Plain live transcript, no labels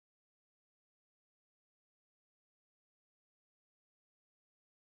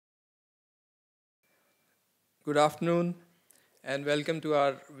Good afternoon and welcome to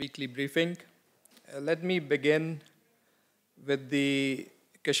our weekly briefing. Let me begin with the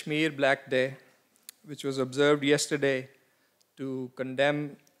Kashmir Black Day, which was observed yesterday to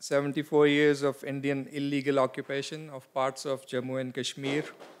condemn 74 years of Indian illegal occupation of parts of Jammu and Kashmir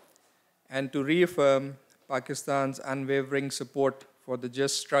and to reaffirm Pakistan's unwavering support for the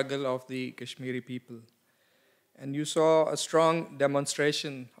just struggle of the Kashmiri people. And you saw a strong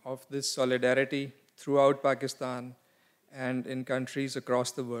demonstration of this solidarity throughout Pakistan and in countries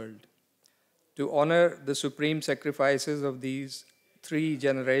across the world. To honor the supreme sacrifices of these three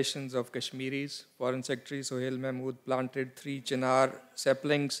generations of Kashmiris, Foreign Secretary Sohail Mahmood planted 3 chinar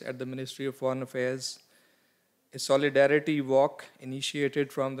saplings at the Ministry of Foreign Affairs. A solidarity walk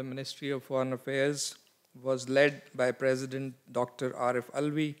initiated from the Ministry of Foreign Affairs was led by President Dr. Arif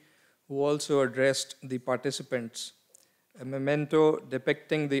Alvi, who also addressed the participants. A memento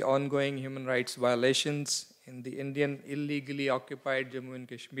depicting the ongoing human rights violations in the Indian illegally occupied Jammu and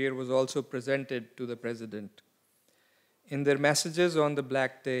Kashmir was also presented to the President. In their messages on the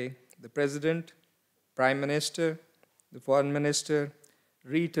Black Day, the President, Prime Minister, the Foreign Minister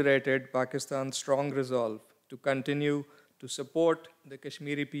reiterated Pakistan's strong resolve to continue to support the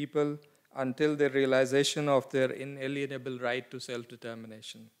Kashmiri people until the realization of their inalienable right to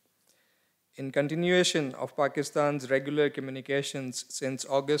self-determination. In continuation of Pakistan's regular communications since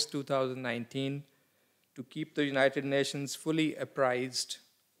August 2019 to keep the United Nations fully apprised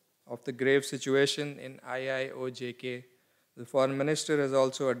of the grave situation in IIOJK, the Foreign Minister has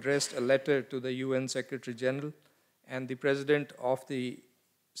also addressed a letter to the UN Secretary General and the President of the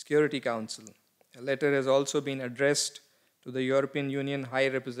Security Council. A letter has also been addressed to the European Union High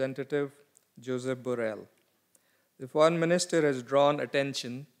Representative, Josep Borrell. The Foreign Minister has drawn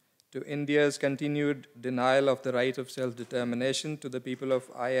attention to India's continued denial of the right of self-determination to the people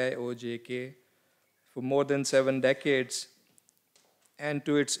of IIOJK for more than 7 decades, and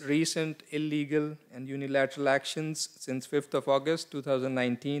to its recent illegal and unilateral actions since 5th of August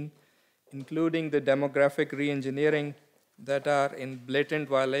 2019, including the demographic re-engineering that are in blatant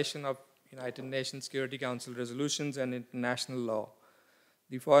violation of United Nations Security Council resolutions and international law.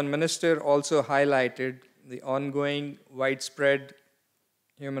 The Foreign Minister also highlighted the ongoing widespread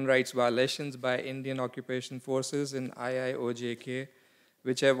human rights violations by Indian occupation forces in IIOJK,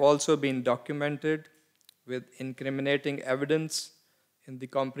 which have also been documented with incriminating evidence in the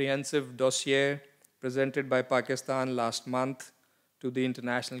comprehensive dossier presented by Pakistan last month to the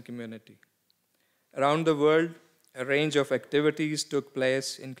international community. Around the world, a range of activities took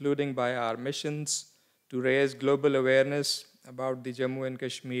place, including by our missions, to raise global awareness about the Jammu and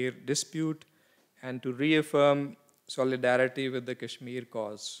Kashmir dispute and to reaffirm solidarity with the Kashmir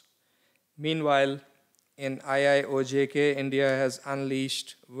cause. Meanwhile, in IIOJK, India has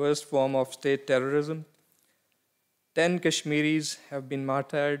unleashed worst form of state terrorism. 10 Kashmiris have been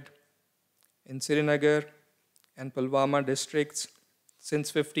martyred in Srinagar and Pulwama districts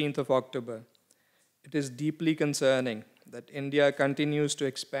since 15th of October. It is deeply concerning that India continues to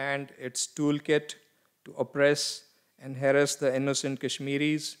expand its toolkit to oppress and harass the innocent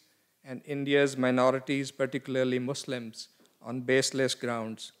Kashmiris and India's minorities, particularly Muslims, on baseless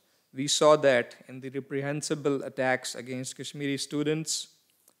grounds. We saw that in the reprehensible attacks against Kashmiri students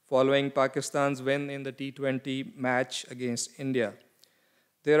following Pakistan's win in the T20 match against India.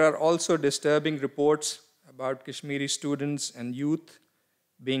 There are also disturbing reports about Kashmiri students and youth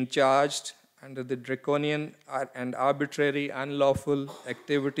being charged under the draconian and arbitrary Unlawful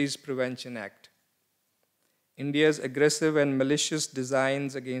Activities Prevention Act. India's aggressive and malicious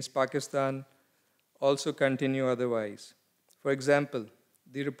designs against Pakistan also continue otherwise. For example,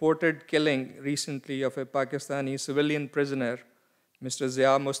 the reported killing recently of a Pakistani civilian prisoner, Mr.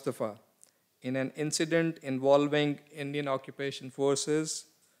 Zia Mustafa, in an incident involving Indian occupation forces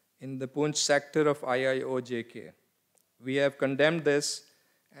in the Poonch sector of IIOJK. We have condemned this,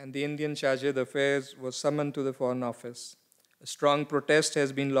 and the Indian Charge d'Affaires was summoned to the Foreign Office. A strong protest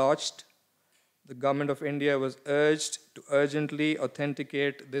has been lodged. The Government of India was urged to urgently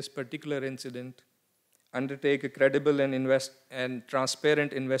authenticate this particular incident, undertake a credible and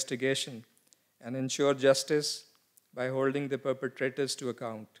transparent investigation, and ensure justice by holding the perpetrators to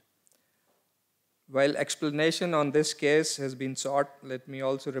account. While explanation on this case has been sought, let me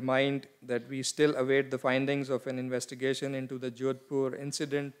also remind that we still await the findings of an investigation into the Jodhpur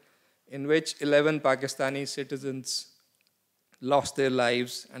incident in which 11 Pakistani citizens lost their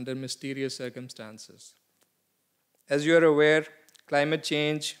lives under mysterious circumstances. As you are aware, climate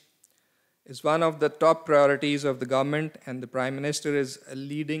change is one of the top priorities of the government, and the Prime Minister is a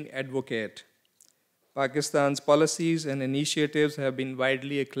leading advocate. Pakistan's policies and initiatives have been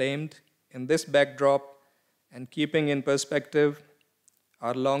widely acclaimed. In this backdrop, And keeping in perspective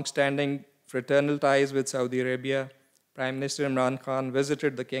our long-standing fraternal ties with Saudi Arabia, Prime Minister Imran Khan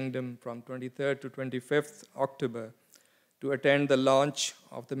visited the kingdom from 23rd to 25th October to attend the launch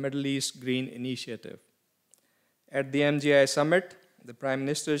of the Middle East Green Initiative. At the MGI summit, the Prime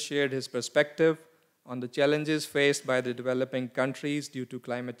Minister shared his perspective on the challenges faced by the developing countries due to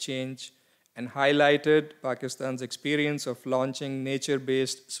climate change and highlighted Pakistan's experience of launching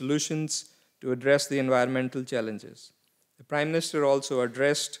nature-based solutions to address the environmental challenges. The Prime Minister also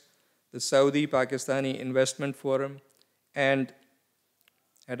addressed the Saudi-Pakistani Investment Forum and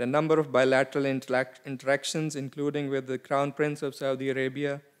had a number of bilateral interactions, including with the Crown Prince of Saudi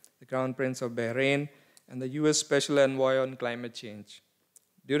Arabia, the Crown Prince of Bahrain, and the US Special Envoy on Climate Change.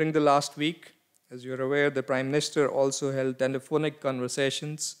 During the last week, as you're aware, the Prime Minister also held telephonic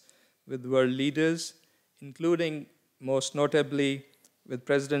conversations with world leaders, including most notably with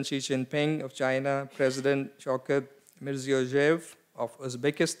President Xi Jinping of China, President Shavkat Mirziyoyev of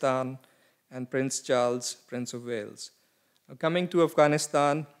Uzbekistan, and Prince Charles, Prince of Wales. Now, coming to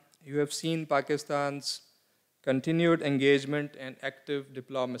Afghanistan, you have seen Pakistan's continued engagement and active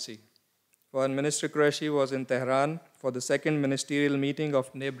diplomacy. Foreign Minister Qureshi was in Tehran for the second ministerial meeting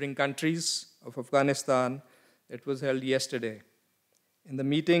of neighboring countries of Afghanistan that was held yesterday. In the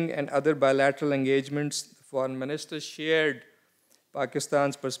meeting and other bilateral engagements, the Foreign Minister shared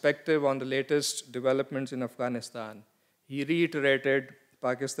Pakistan's perspective on the latest developments in Afghanistan. He reiterated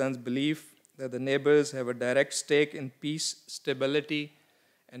Pakistan's belief that the neighbors have a direct stake in peace, stability,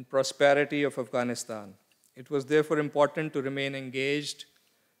 and prosperity of Afghanistan. It was therefore important to remain engaged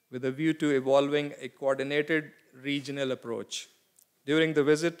with a view to evolving a coordinated regional approach. During the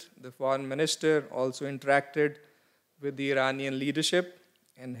visit, the Foreign Minister also interacted with the Iranian leadership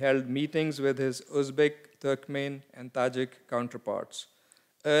and held meetings with his Uzbek, Turkmen, and Tajik counterparts.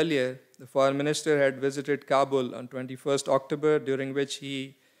 Earlier, the Foreign Minister had visited Kabul on 21st October, during which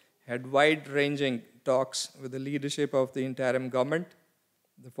he had wide-ranging talks with the leadership of the interim government.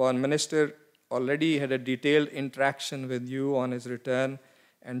 The Foreign Minister already had a detailed interaction with you on his return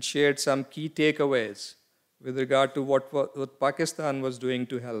and shared some key takeaways with regard to what Pakistan was doing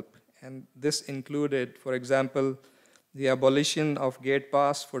to help. And this included, for example, the abolition of gate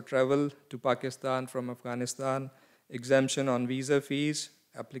pass for travel to Pakistan from Afghanistan, exemption on visa fees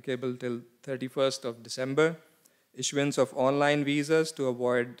applicable till 31st of December, issuance of online visas to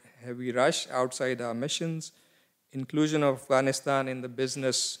avoid heavy rush outside our missions, inclusion of Afghanistan in the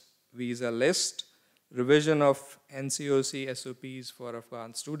business visa list, revision of NCOC SOPs for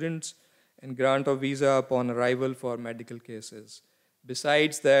Afghan students, and grant of visa upon arrival for medical cases.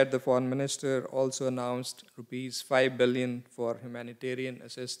 Besides that, the Foreign Minister also announced rupees 5 billion for humanitarian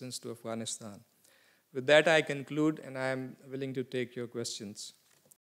assistance to Afghanistan. With that, I conclude, and I am willing to take your questions.